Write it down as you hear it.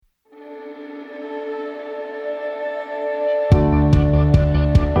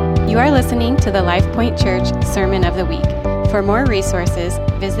You are listening to the Life Point Church Sermon of the Week. For more resources,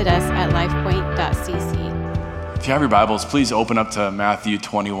 visit us at lifepoint.cc. If you have your Bibles, please open up to Matthew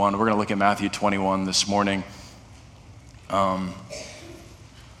 21. We're going to look at Matthew 21 this morning. I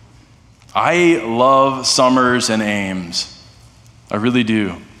love summers and Ames. I really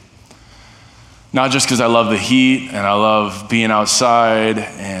do. Not just because I love the heat and I love being outside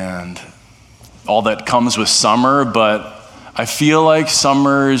and all that comes with summer, but I feel like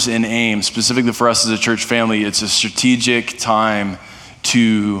summers in Ames, specifically for us as a church family, it's a strategic time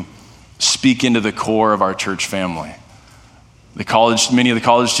to speak into the core of our church family. Many of the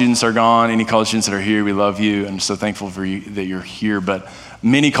college students are gone. Any college students that are here, we love you and so thankful for you that you're here. But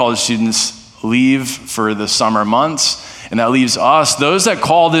many college students leave for the summer months, and that leaves us, those that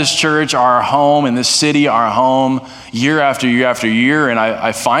call this church our home and this city our home, year after year after year. And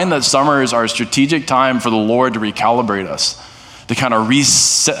I find that summer is our strategic time for the Lord to recalibrate us, to kind of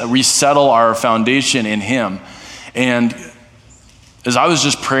resettle our foundation in Him. And as I was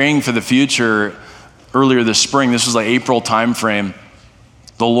just praying for the future earlier this spring, this was like April timeframe,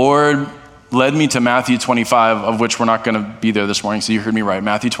 the Lord led me to Matthew 25, of which we're not going to be there this morning, so you heard me right.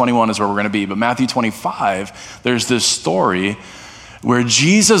 Matthew 21 is where we're going to be. But Matthew 25, there's this story where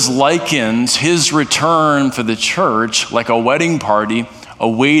Jesus likens his return for the church like a wedding party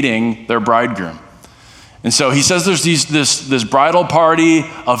awaiting their bridegroom. And so he says there's this bridal party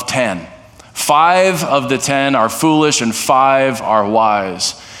of 10. 5 of the 10 are foolish and 5 are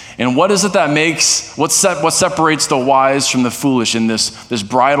wise. And what is it that makes, what separates the wise from the foolish in this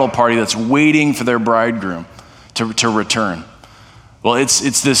bridal party that's waiting for their bridegroom to return? Well,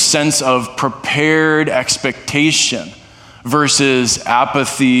 it's this sense of prepared expectation versus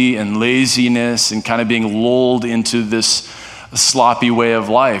apathy and laziness and kind of being lulled into this sloppy way of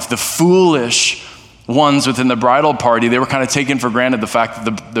life. The foolish ones within the bridal party, they were kind of taking for granted the fact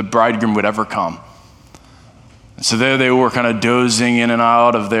that the bridegroom would ever come. So there they were kind of dozing in and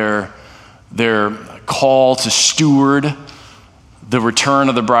out of their call to steward the return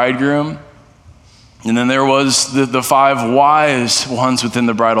of the bridegroom. And then there was the 5 wise ones within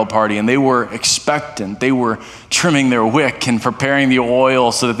the bridal party, and they were expectant. They were trimming their wick and preparing the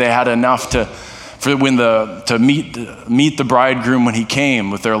oil so that they had enough to meet the bridegroom when he came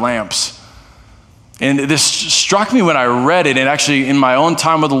with their lamps. And this struck me when I read it, and actually in my own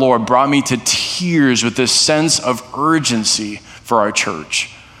time with the Lord brought me to tears with this sense of urgency for our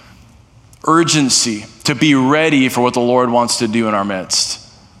church. Urgency to be ready for what the Lord wants to do in our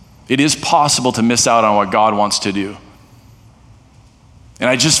midst. It is possible to miss out on what God wants to do. And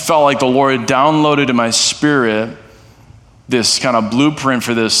I just felt like the Lord downloaded in my spirit this kind of blueprint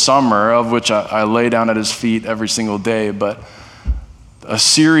for this summer, of which I lay down at his feet every single day, but a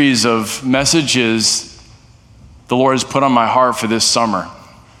series of messages the Lord has put on my heart for this summer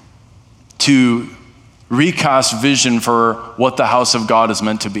to recast vision for what the house of God is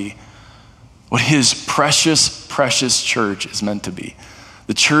meant to be, what his precious, precious church is meant to be.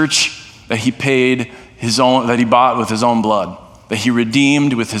 The church that he that he bought with his own blood, that he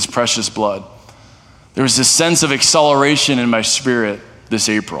redeemed with his precious blood. There was this sense of acceleration in my spirit this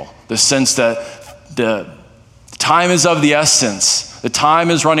April, the sense that the time is of the essence. The time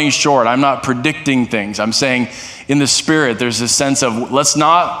is running short. I'm not predicting things. I'm saying in the spirit, there's this sense of let's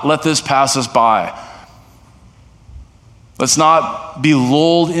not let this pass us by. Let's not be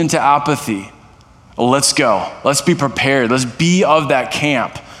lulled into apathy. Let's go. Let's be prepared. Let's be of that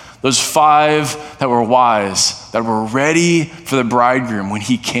camp. Those 5 that were wise, that were ready for the bridegroom when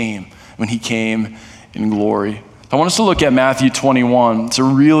he came in glory. I want us to look at Matthew 21. It's a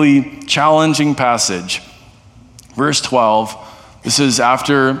really challenging passage. Verse 12. This is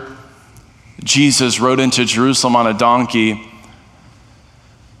after Jesus rode into Jerusalem on a donkey,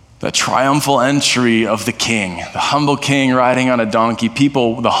 the triumphal entry of the king, the humble king riding on a donkey.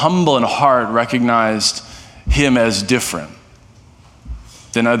 People, the humble in heart, recognized him as different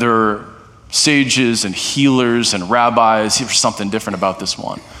than other sages and healers and rabbis. There was something different about this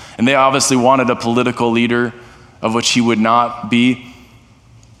one. And they obviously wanted a political leader, of which he would not be.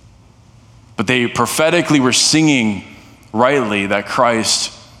 But they prophetically were singing rightly that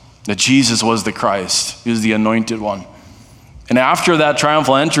Jesus was the Christ. He was the anointed one. And after that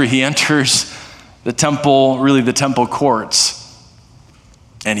triumphal entry, he enters the temple courts,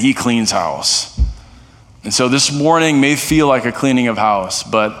 and he cleans house. And so this morning may feel like a cleaning of house,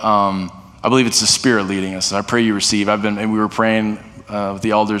 but I believe it's the Spirit leading us. I pray you receive. We were praying with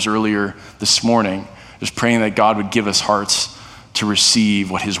the elders earlier this morning, just praying that God would give us hearts to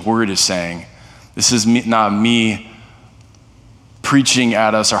receive what his word is saying. This is not me preaching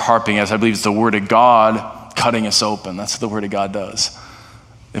at us or harping us. I believe it's the word of God cutting us open. That's what the word of God does.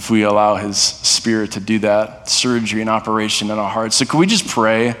 if we allow his Spirit to do that surgery and operation in our hearts. So could we just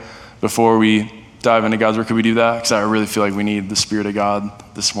pray before we dive into God's word? Could we do that? Because I really feel like we need the Spirit of God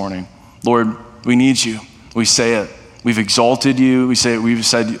this morning. Lord, we need you. We say it. We've exalted you. We've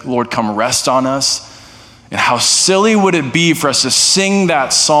said, Lord, come rest on us. And how silly would it be for us to sing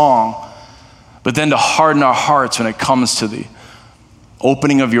that song, but then to harden our hearts when it comes to the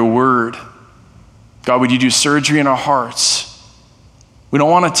opening of your word. God, would you do surgery in our hearts? We don't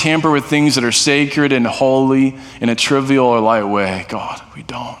want to tamper with things that are sacred and holy in a trivial or light way. God, we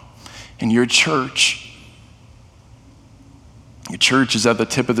don't. And your church is at the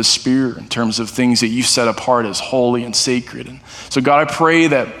tip of the spear in terms of things that you set apart as holy and sacred. And so God, I pray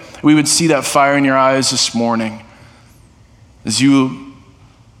that we would see that fire in your eyes this morning as you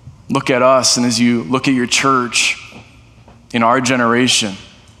look at us and as you look at your church in our generation.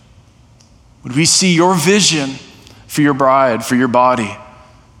 Would we see your vision for your bride, for your body?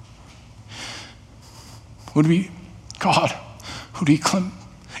 Would we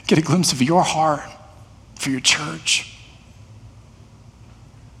get a glimpse of your heart for your church?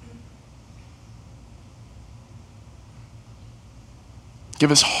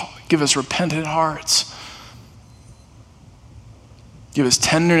 Give us repentant hearts. Give us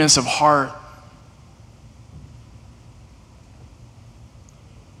tenderness of heart.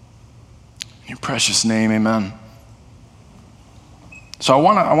 In your precious name, amen. So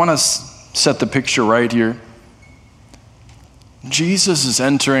I want to set the picture right here. Jesus is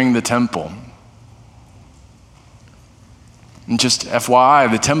entering the temple. And just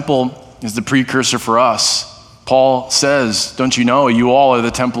FYI, the temple is the precursor for us. Paul says, don't you know, you all are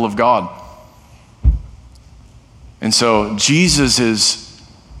the temple of God. And so Jesus is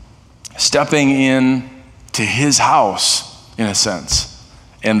stepping in to his house, in a sense.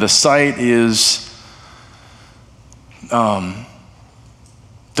 And the sight is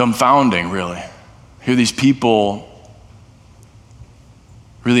dumbfounding, really. Here are these people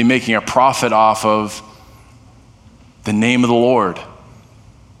really making a profit off of the name of the Lord,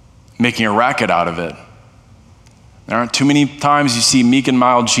 making a racket out of it. There aren't too many times you see meek and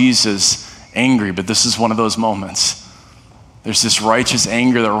mild Jesus angry, but this is one of those moments. There's this righteous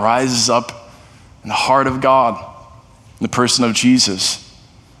anger that rises up in the heart of God, in the person of Jesus.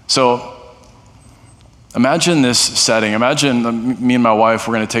 So imagine this setting. Imagine me and my wife,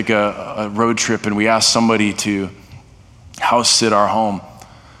 we're going to take a road trip and we ask somebody to house sit our home.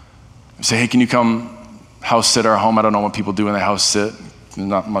 We say, hey, can you come house sit our home? I don't know what people do when they house sit. There's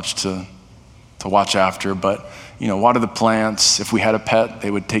not much to watch after, but water the plants. If we had a pet, they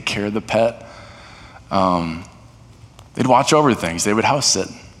would take care of the pet. They'd watch over things. They would house sit.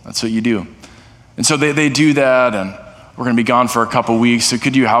 That's what you do. And so they do that, and we're going to be gone for a couple weeks. So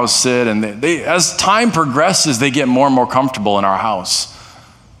could you house sit? And they as time progresses, they get more and more comfortable in our house.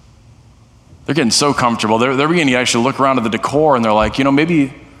 They're getting so comfortable. They're beginning to actually look around at the decor, and they're like,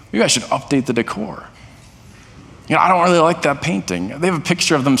 maybe I should update the decor. I don't really like that painting. They have a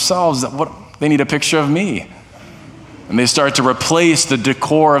picture of themselves. They need a picture of me. And they start to replace the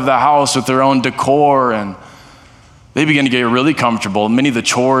decor of the house with their own decor, and they begin to get really comfortable. Many of the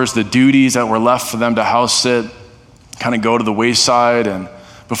chores, the duties that were left for them to house sit kind of go to the wayside, and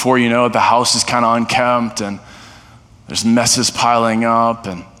before you know it, the house is kind of unkempt, and there's messes piling up,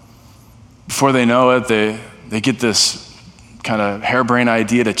 and before they know it, they get this kind of harebrained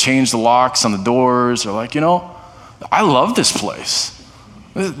idea to change the locks on the doors. They're like, I love this place.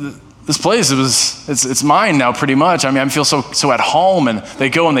 This place, it's mine now pretty much. I feel so at home, and they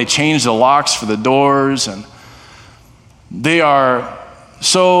go and they change the locks for the doors, and they are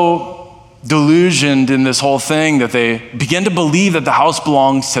so delusioned in this whole thing that they begin to believe that the house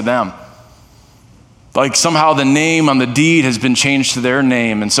belongs to them. Like somehow the name on the deed has been changed to their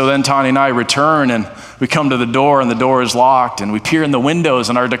name. And so then Tanya and I return, and we come to the door, and the door is locked, and we peer in the windows,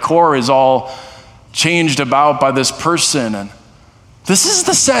 and our decor is all changed about by this person. And this is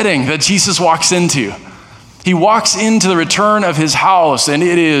the setting that Jesus walks into. He walks into the return of his house, and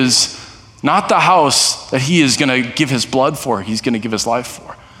it is not the house that he is going to give his blood for, he's going to give his life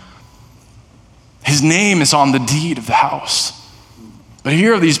for. His name is on the deed of the house. But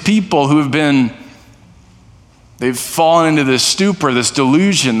here are these people who they've fallen into this stupor, this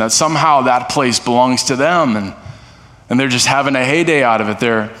delusion that somehow that place belongs to them, and they're just having a heyday out of it.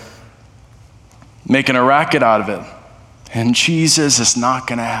 They're making a racket out of it. And Jesus is not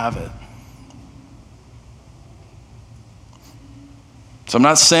going to have it. So I'm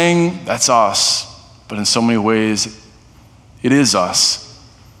not saying that's us, but in so many ways, it is us.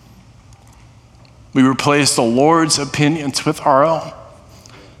 We replace the Lord's opinions with our own.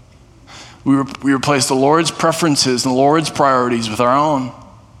 We replace the Lord's preferences and the Lord's priorities with our own.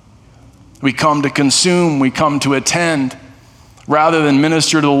 We come to consume, we come to attend, rather than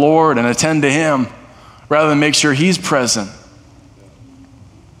minister to the Lord and attend to him, rather than make sure he's present.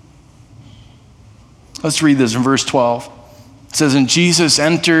 Let's read this in verse 12. It says, and Jesus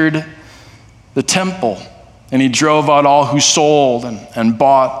entered the temple, and he drove out all who sold and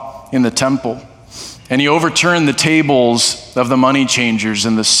bought in the temple. And he overturned the tables of the money changers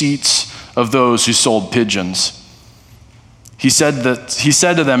and the seats of those who sold pigeons. He said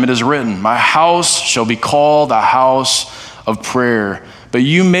to them, it is written, my house shall be called a house of prayer, but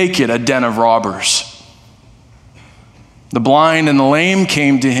you make it a den of robbers. The blind and the lame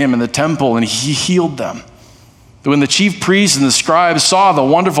came to him in the temple, and he healed them. But when the chief priests and the scribes saw the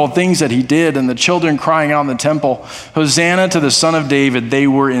wonderful things that he did, and the children crying out in the temple, Hosanna to the Son of David, they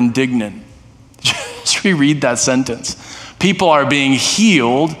were indignant. Just reread that sentence. People are being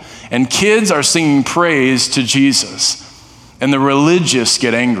healed, and kids are singing praise to Jesus, and the religious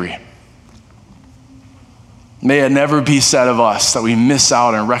get angry. May it never be said of us that we miss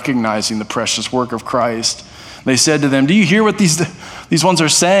out on recognizing the precious work of Christ. They said to them, do you hear what these ones are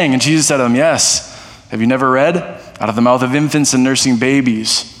saying? And Jesus said to them, yes. Have you never read? Out of the mouth of infants and nursing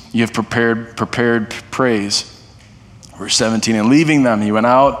babies, you have prepared praise. Verse 17, and leaving them, he went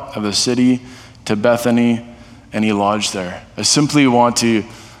out of the city to Bethany, and he lodged there. I simply want to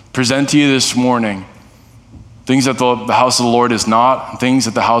present to you this morning things that the house of the Lord is not, and things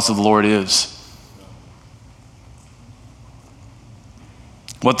that the house of the Lord is.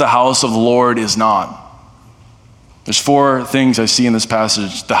 What the house of the Lord is not. There's 4 things I see in this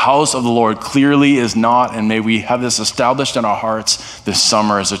passage. The house of the Lord clearly is not, and may we have this established in our hearts this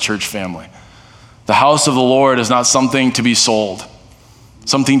summer as a church family. The house of the Lord is not something to be sold,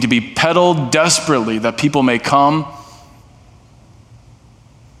 something to be peddled desperately that people may come,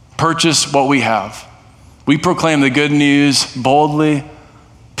 purchase what we have. We proclaim the good news boldly,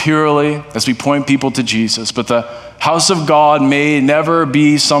 purely, as we point people to Jesus. But the house of God may never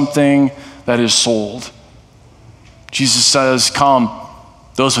be something that is sold. Jesus says, come,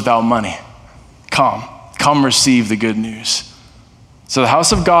 those without money, come receive the good news. So the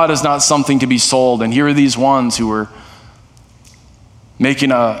house of God is not something to be sold. And here are these ones who were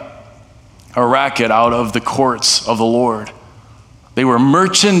making a racket out of the courts of the Lord. They were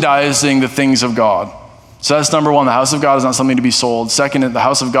merchandising the things of God. So that's number 1, the house of God is not something to be sold. Second, the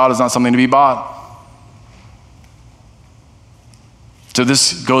house of God is not something to be bought. So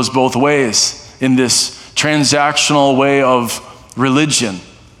this goes both ways in this transactional way of religion.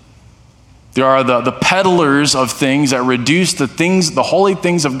 There are the peddlers of things that reduce the holy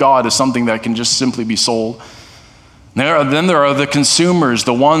things of God as something that can just simply be sold. Then there are the consumers,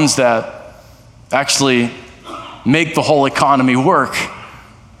 the ones that actually make the whole economy work.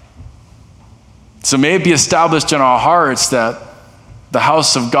 So may it be established in our hearts that the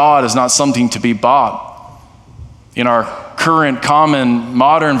house of God is not something to be bought. In our current common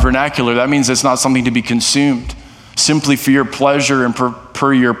modern vernacular, that means it's not something to be consumed simply for your pleasure and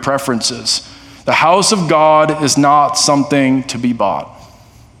per your preferences. The house of God is not something to be bought.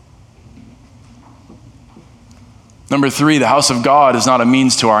 Number 3, the house of God is not a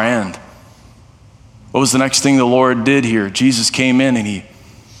means to our end. What was the next thing the Lord did here? Jesus came in and he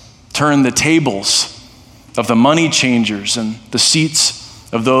turned the tables of the money changers and the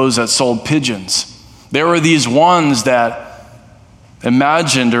seats of those that sold pigeons. There were these ones that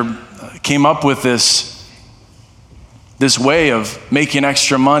imagined or came up with this way of making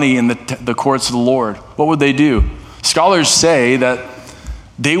extra money in the courts of the Lord. What would they do? Scholars say that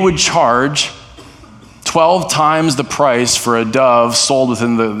they would charge 12 times the price for a dove sold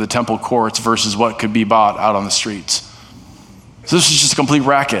within the temple courts versus what could be bought out on the streets. So this is just a complete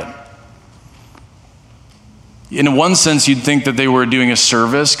racket. In one sense, you'd think that they were doing a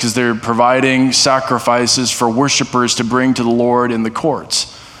service because they're providing sacrifices for worshipers to bring to the Lord in the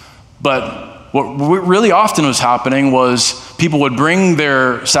courts. But what really often was happening was people would bring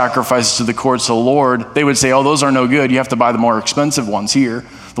their sacrifices to the courts of the Lord. They would say, oh, those are no good. You have to buy the more expensive ones here,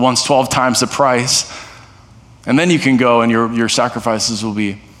 the ones 12 times the price. And then you can go and your sacrifices will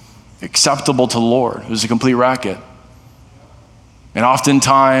be acceptable to the Lord. It was a complete racket. And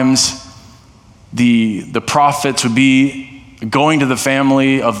oftentimes, the prophets would be going to the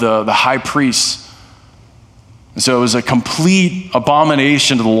family of the high priest. And so it was a complete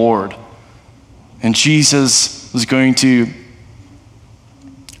abomination to the Lord. And Jesus was going to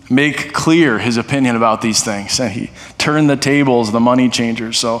make clear his opinion about these things. And he turned the tables of the money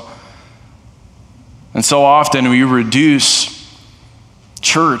changers. And so often we reduce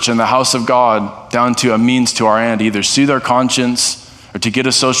church and the house of God down to a means to our end, either soothe our conscience or to get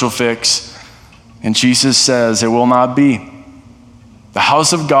a social fix. And Jesus says it will not be. The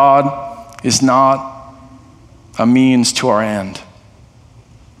house of God is not a means to our end.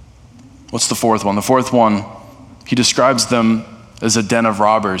 What's the fourth one? The fourth one, he describes them as a den of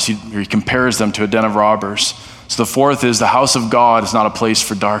robbers. He compares them to a den of robbers. So the fourth is the house of God is not a place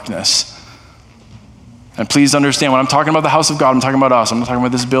for darkness. And please understand, when I'm talking about the house of God, I'm talking about us. I'm not talking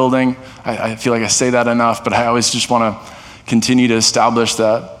about this building. I feel like I say that enough, but I always just want to continue to establish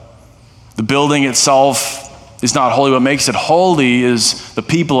that. The building itself is not holy. What makes it holy is the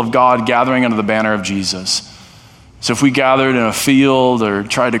people of God gathering under the banner of Jesus. So if we gathered in a field or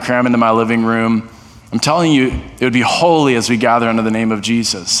tried to cram into my living room, I'm telling you, it would be holy as we gather under the name of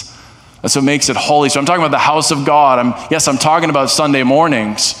Jesus. That's what makes it holy. So I'm talking about the house of God. I'm talking about Sunday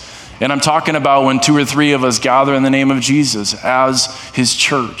mornings. And I'm talking about when 2 or 3 of us gather in the name of Jesus as his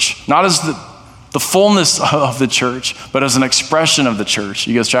church. Not as the fullness of the church, but as an expression of the church.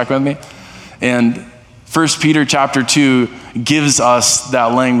 You guys track with me? And 1 Peter chapter 2 gives us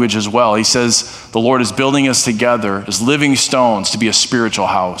that language as well. He says, the Lord is building us together as living stones to be a spiritual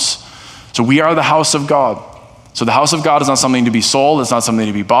house. So we are the house of God. So the house of God is not something to be sold. It's not something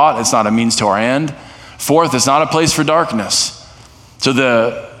to be bought. It's not a means to our end. Fourth, it's not a place for darkness.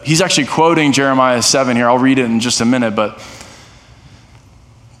 So he's actually quoting Jeremiah 7 here. I'll read it in just a minute, but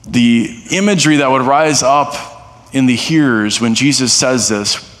the imagery that would rise up in the hearers when Jesus says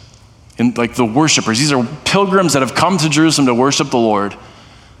this, in like the worshipers, these are pilgrims that have come to Jerusalem to worship the Lord.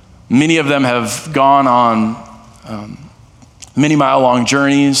 Many of them have gone on many mile-long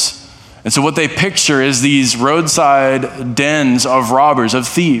journeys. And so what they picture is these roadside dens of robbers, of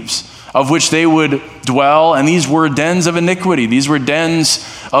thieves, of which they would dwell. And these were dens of iniquity. These were dens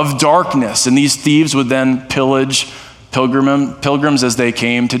of darkness. And these thieves would then pillage pilgrims as they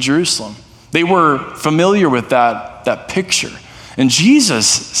came to Jerusalem. They were familiar with that picture. And Jesus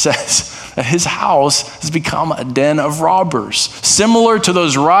says that his house has become a den of robbers, similar to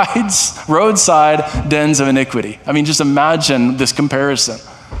those roadside dens of iniquity. I mean, just imagine this comparison.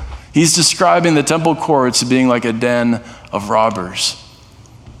 He's describing the temple courts as being like a den of robbers.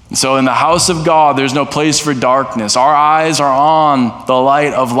 And so in the house of God, there's no place for darkness. Our eyes are on the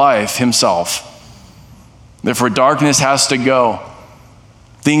light of life himself. Therefore, darkness has to go.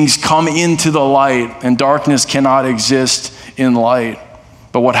 Things come into the light, and darkness cannot exist in light.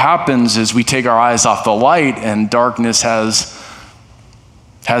 But what happens is we take our eyes off the light, and darkness has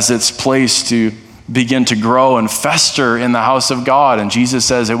its place to begin to grow and fester in the house of God. And Jesus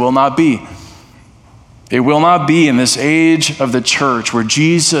says it will not be. It will not be in this age of the church where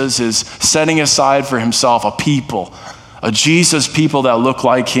Jesus is setting aside for himself a people, a Jesus people that look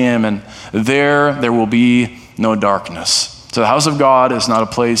like him, and there will be no darkness. So the house of God is not a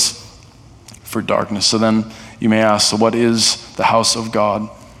place for darkness. So then you may ask, so what is the house of God?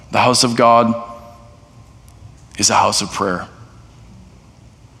 The house of God is a house of prayer.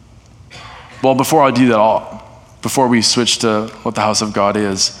 Well, before I do that, before we switch to what the house of God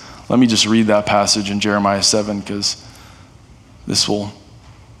is, let me just read that passage in Jeremiah 7, because this will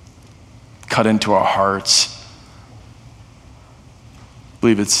cut into our hearts. I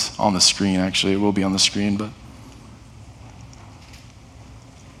believe it's on the screen, actually. It will be on the screen, but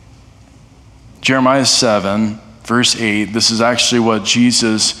Jeremiah 7, verse 8, this is actually what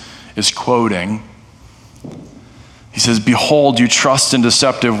Jesus is quoting. He says, "Behold, you trust in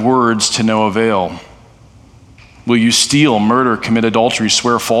deceptive words to no avail. Will you steal, murder, commit adultery,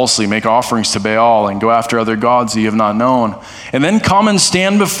 swear falsely, make offerings to Baal, and go after other gods that you have not known? And then come and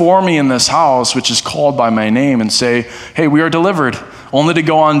stand before me in this house, which is called by my name, and say, hey, we are delivered, only to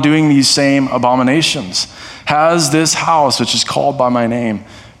go on doing these same abominations. Has this house, which is called by my name,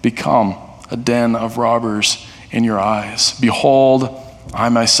 become a den of robbers in your eyes? Behold, I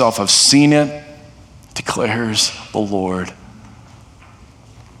myself have seen it, declares the Lord."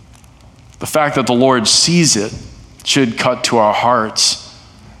 The fact that the Lord sees it should cut to our hearts.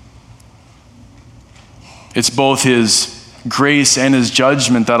 It's both his grace and his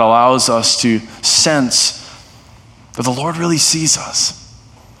judgment that allows us to sense that the Lord really sees us.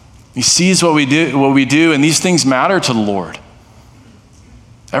 He sees what we do, and these things matter to the Lord.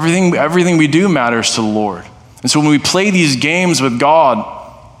 Everything we do matters to the Lord. And so when we play these games with God,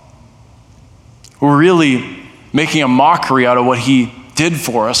 we're really making a mockery out of what he did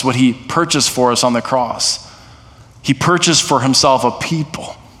for us, what he purchased for us on the cross. He purchased for himself a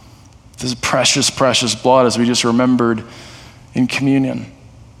people. This precious, precious blood, as we just remembered in communion.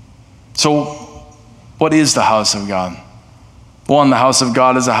 So what is the house of God? One, the house of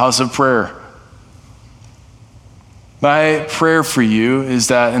God is a house of prayer. My prayer for you is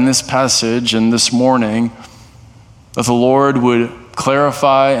that in this passage and this morning, that the Lord would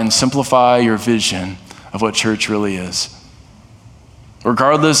clarify and simplify your vision of what church really is.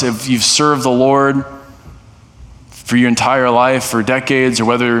 Regardless if you've served the Lord for your entire life, for decades, or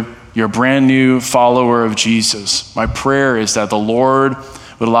whether you're a brand new follower of Jesus, my prayer is that the Lord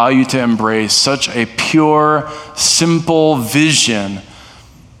would allow you to embrace such a pure, simple vision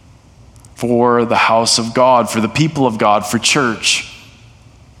for the house of God, for the people of God, for church.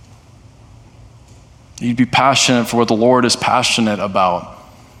 You'd be passionate for what the Lord is passionate about.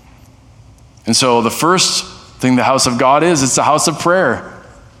 And so the first thing the house of God is, it's the house of prayer.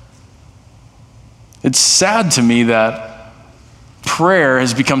 It's sad to me that prayer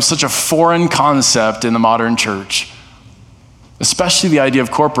has become such a foreign concept in the modern church, especially the idea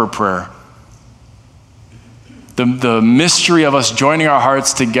of corporate prayer. The mystery of us joining our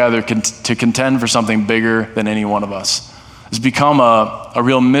hearts together to contend for something bigger than any one of us has become a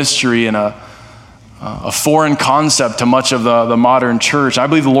real mystery and a foreign concept to much of the modern church. I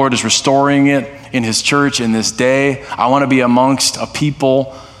believe the Lord is restoring it in his church in this day. I want to be amongst a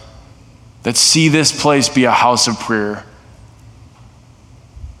people that see this place be a house of prayer,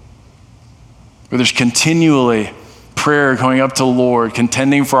 where there's continually prayer going up to the Lord,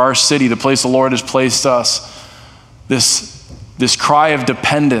 contending for our city, the place the Lord has placed us. This cry of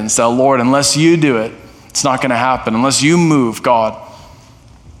dependence that, Lord, unless you do it, it's not going to happen. Unless you move, God.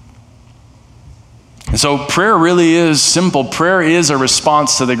 And so prayer really is simple. Prayer is a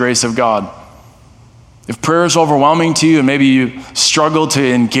response to the grace of God. If prayer is overwhelming to you and maybe you struggle to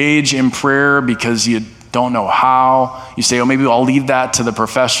engage in prayer because you don't know how, you say, oh, maybe I'll leave that to the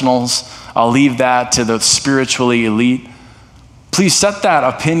professionals. I'll leave that to the spiritually elite. Please set that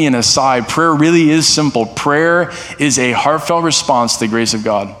opinion aside. Prayer really is simple. Prayer is a heartfelt response to the grace of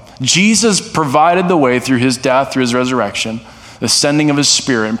God. Jesus provided the way through his death, through his resurrection, the sending of his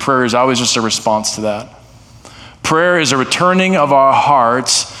Spirit, and prayer is always just a response to that. Prayer is a returning of our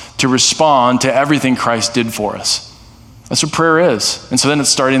hearts to respond to everything Christ did for us. That's what prayer is. And so then it's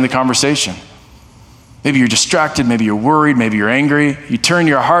starting the conversation. Maybe you're distracted, maybe you're worried, maybe you're angry. You turn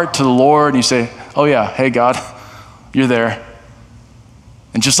your heart to the Lord and you say, oh yeah, hey God, you're there.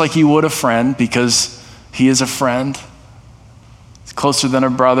 And just like you would a friend, because he is a friend, he's closer than a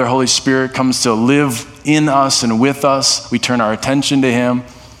brother, Holy Spirit comes to live in us and with us. We turn our attention to him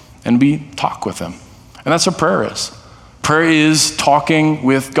and we talk with him. And that's what prayer is. Prayer is talking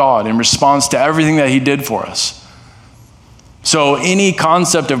with God in response to everything that he did for us. So any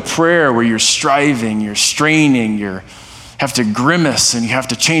concept of prayer where you're striving, you're straining, you have to grimace and you have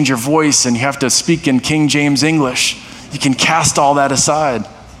to change your voice and you have to speak in King James English, you can cast all that aside.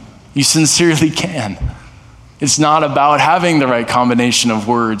 You sincerely can. It's not about having the right combination of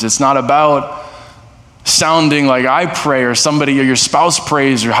words. It's not about sounding like I pray or somebody or your spouse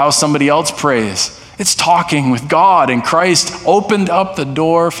prays or how somebody else prays. It's talking with God, and Christ opened up the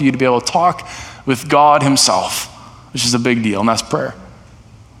door for you to be able to talk with God himself, which is a big deal, and that's prayer.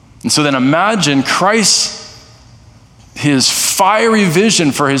 And so then imagine Christ, his fiery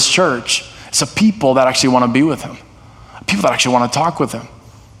vision for his church. It's a people that actually want to be with him, people that actually want to talk with him.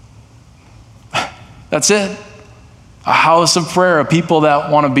 That's it. A house of prayer, a people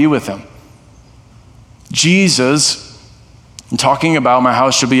that want to be with him. Jesus, in talking about my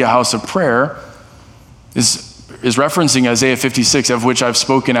house should be a house of prayer, is referencing Isaiah 56, of which I've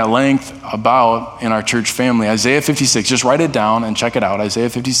spoken at length about in our church family. Isaiah 56, just write it down and check it out. Isaiah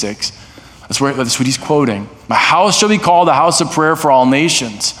 56, that's what he's quoting. My house shall be called a house of prayer for all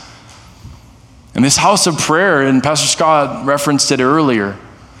nations. And this house of prayer, and Pastor Scott referenced it earlier,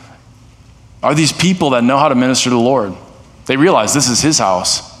 are these people that know how to minister to the Lord. They realize this is his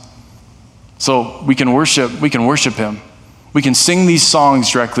house. So we can worship him. We can sing these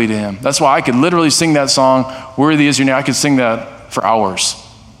songs directly to him. That's why I could literally sing that song, Worthy is Your Name. I could sing that for hours.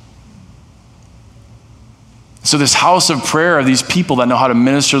 So this house of prayer are these people that know how to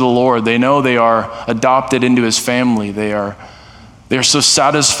minister to the Lord. They know they are adopted into his family. They are so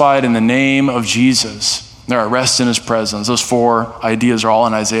satisfied in the name of Jesus. They're at rest in his presence. Those four ideas are all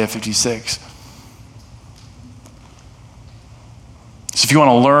in Isaiah 56. So if you want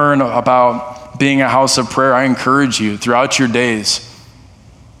to learn about being a house of prayer, I encourage you throughout your days,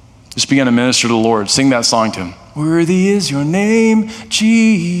 just begin to minister to the Lord. Sing that song to him. Worthy is your name,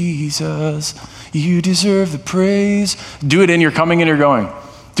 Jesus. You deserve the praise. Do it in your coming and your going.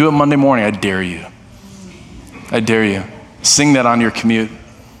 Do it Monday morning. I dare you. I dare you. Sing that on your commute.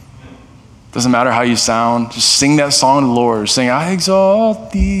 Doesn't matter how you sound. Just sing that song to the Lord. Sing, I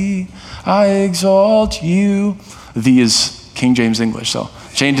exalt thee. I exalt you. Thee is King James English, so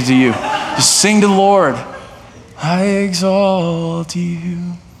change it to you. Just sing to the Lord. I exalt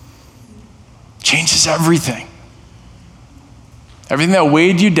you. Changes everything. Everything that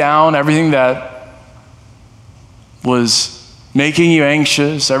weighed you down, everything that was making you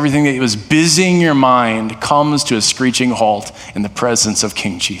anxious, everything that was busying your mind comes to a screeching halt in the presence of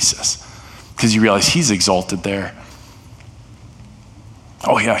King Jesus. Because you realize he's exalted there.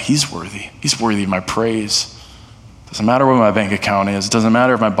 Oh yeah, he's worthy. He's worthy of my praise. Doesn't matter what my bank account is. It doesn't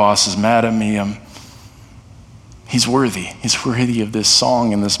matter if my boss is mad at me. He's worthy. He's worthy of this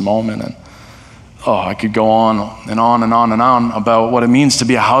song in this moment. And I could go on and on and on and on about what it means to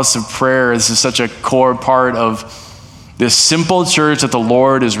be a house of prayer. This is such a core part of this simple church that the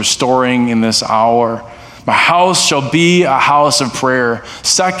Lord is restoring in this hour. My house shall be a house of prayer.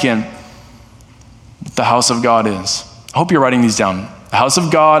 Second, the house of God is. I hope you're writing these down. The house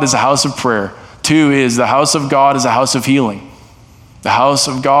of God is a house of prayer. 2 is the house of God is a house of healing. The house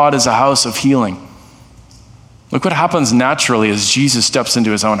of God is a house of healing. Look what happens naturally as Jesus steps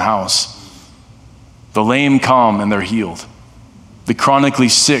into his own house. The lame come and they're healed. The chronically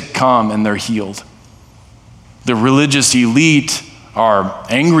sick come and they're healed. The religious elite are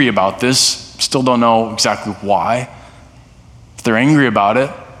angry about this, still don't know exactly why. But they're angry about it.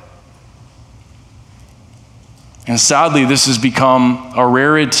 And sadly, this has become a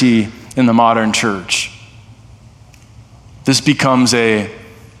rarity in the modern church. This becomes an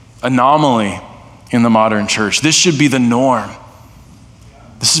anomaly in the modern church. This should be the norm.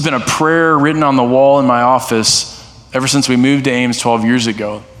 This has been a prayer written on the wall in my office ever since we moved to Ames 12 years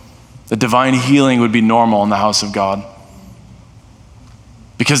ago. That divine healing would be normal in the house of God.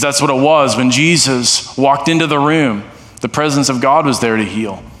 Because that's what it was when Jesus walked into the room. The presence of God was there to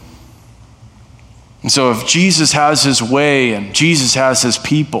heal. And so if Jesus has his way and Jesus has his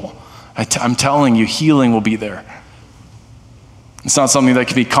people, I'm telling you, healing will be there. It's not something that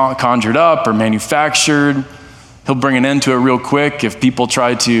can be conjured up or manufactured. He'll bring an end to it real quick if people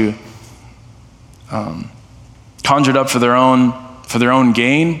try to conjure it up for their own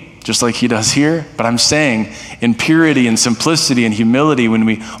gain, just like he does here. But I'm saying in purity and simplicity and humility, when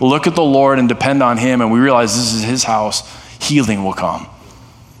we look at the Lord and depend on him and we realize this is his house, healing will come.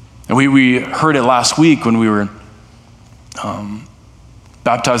 And we heard it last week when we were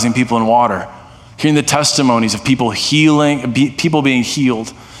baptizing people in water, hearing the testimonies of people being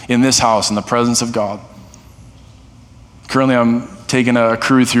healed in this house in the presence of God. Currently, I'm taking a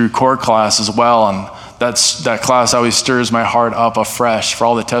crew through core class as well, and that class always stirs my heart up afresh for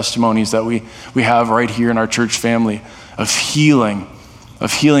all the testimonies that we have right here in our church family of healing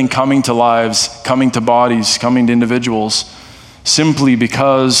coming to lives, coming to bodies, coming to individuals, simply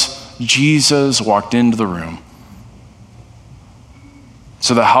because Jesus walked into the room.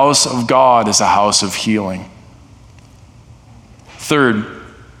 So the house of God is a house of healing. Third,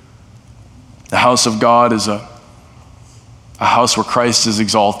 the house of God is a house where Christ is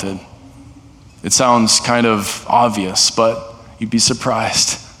exalted. It sounds kind of obvious, but you'd be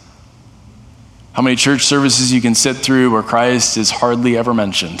surprised how many church services you can sit through where Christ is hardly ever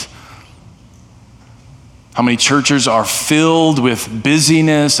mentioned. How many churches are filled with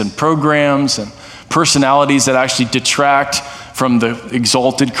busyness and programs and personalities that actually detract from the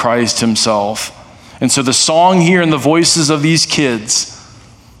exalted Christ himself. And so the song here in the voices of these kids,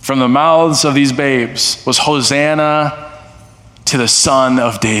 from the mouths of these babes, was Hosanna to the Son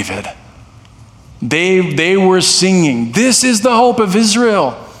of David. They were singing, this is the hope of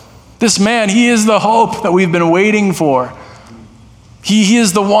Israel. This man, he is the hope that we've been waiting for. He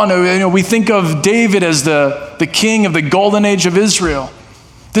is the one who, we think of David as the king of the golden age of Israel.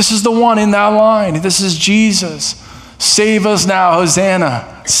 This is the one in that line. This is Jesus. Save us now,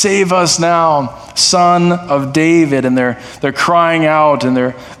 Hosanna. Save us now, Son of David. And they're crying out and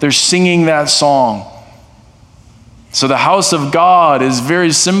they're singing that song. So the house of God is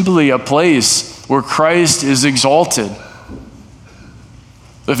very simply a place where Christ is exalted.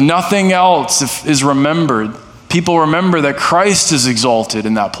 If nothing else is remembered, people remember that Christ is exalted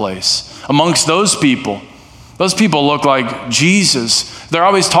in that place. Amongst those people look like Jesus. They're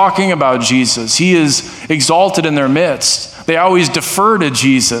always talking about Jesus. He is exalted in their midst. They always defer to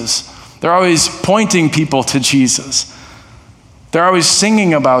Jesus. They're always pointing people to Jesus. They're always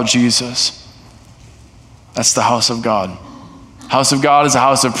singing about Jesus. That's the house of God. House of God is a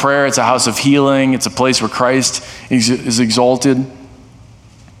house of prayer. It's a house of healing. It's a place where Christ is exalted.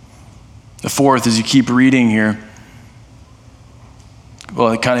 The fourth, as you keep reading here,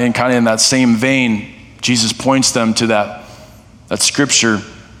 well, kind of in that same vein, Jesus points them to that scripture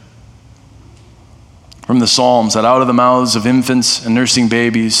from the Psalms, that out of the mouths of infants and nursing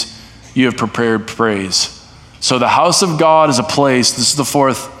babies, you have prepared praise. So the house of God is a place. This is the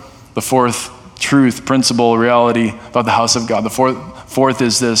fourth truth, principle, reality about the house of God. The fourth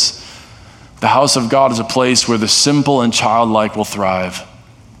is this: the house of God is a place where the simple and childlike will thrive.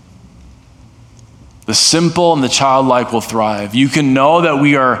 The The simple and the childlike will thrive. You can know that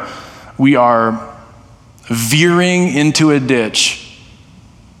we are veering into a ditch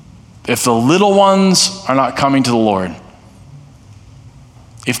if the little ones are not coming to the Lord.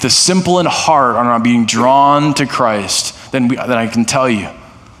 If the simple in heart are not being drawn to Christ, then I can tell you,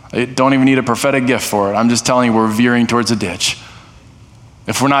 I don't even need a prophetic gift for it. I'm just telling you we're veering towards a ditch.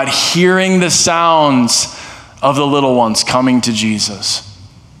 If we're not hearing the sounds of the little ones coming to Jesus,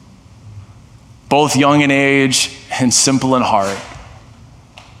 both young in age and simple in heart,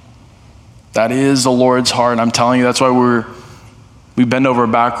 that is the Lord's heart. And I'm telling you, that's why we bend over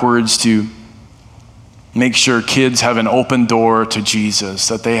backwards to make sure kids have an open door to Jesus,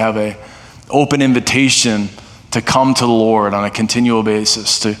 that they have an open invitation to come to the Lord on a continual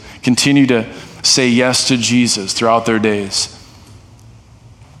basis, to continue to say yes to Jesus throughout their days.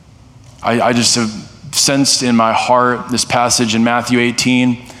 I just have sensed in my heart this passage in Matthew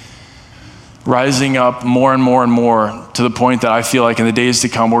 18, rising up more and more and more to the point that I feel like in the days to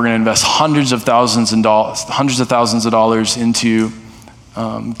come, we're going to invest hundreds of thousands of dollars into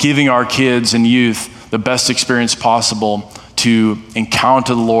giving our kids and youth the best experience possible to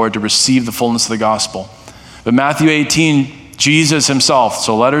encounter the Lord, to receive the fullness of the gospel. But Matthew 18, Jesus himself,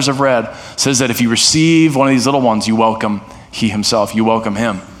 so letters of red, says that if you receive one of these little ones, you welcome he himself, you welcome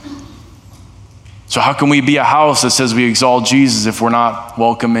him. So how can we be a house that says we exalt Jesus if we're not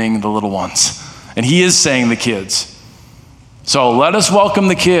welcoming the little ones? And he is saying the kids. So let us welcome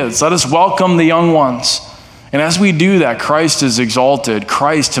the kids. Let us welcome the young ones. And as we do that, Christ is exalted.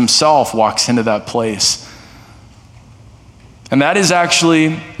 Christ himself walks into that place. And that is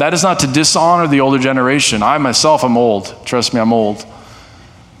not to dishonor the older generation. I myself am old. Trust me, I'm old.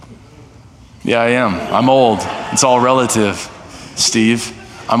 Yeah, I am. I'm old. It's all relative, Steve.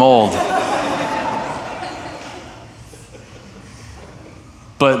 I'm old.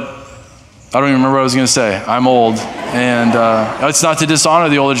 But I don't even remember what I was going to say. I'm old. And it's not to dishonor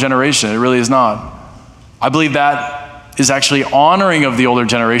the older generation. It really is not. I believe that is actually honoring of the older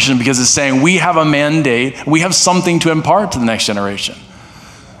generation because it's saying we have a mandate, we have something to impart to the next generation.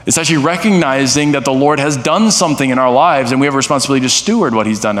 It's actually recognizing that the Lord has done something in our lives and we have a responsibility to steward what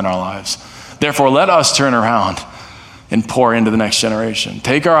he's done in our lives. Therefore, let us turn around and pour into the next generation.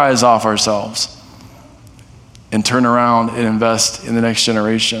 Take our eyes off ourselves and turn around and invest in the next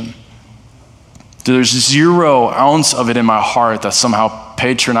generation. There's 0 ounce of it in my heart that's somehow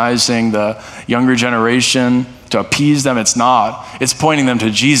patronizing the younger generation to appease them. It's not. It's pointing them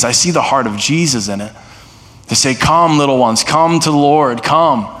to Jesus. I see the heart of Jesus in it. To say, come little ones, come to the Lord,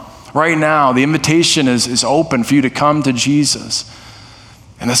 come. Right now, the invitation is open for you to come to Jesus.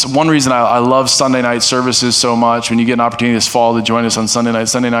 And that's one reason I love Sunday night services so much. When you get an opportunity this fall to join us on Sunday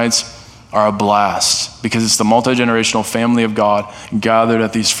nights are a blast because it's the multi-generational family of God gathered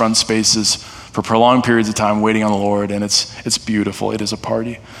at these front spaces for prolonged periods of time waiting on the Lord, and it's beautiful. It is a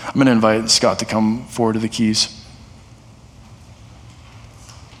party. I'm going to invite Scott to come forward to the keys.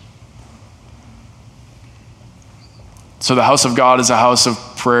 So the house of God is a house of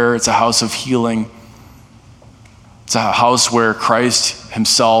prayer. It's a house of healing. It's a house where Christ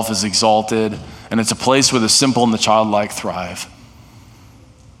himself is exalted, and it's a place where the simple and the childlike thrive.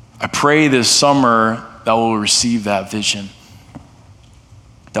 I pray this summer that we'll receive that vision,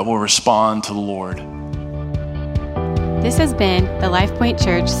 that will respond to the Lord. This has been the LifePoint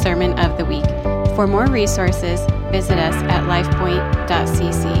Church Sermon of the Week. For more resources, visit us at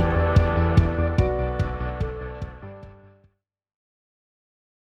lifepoint.cc.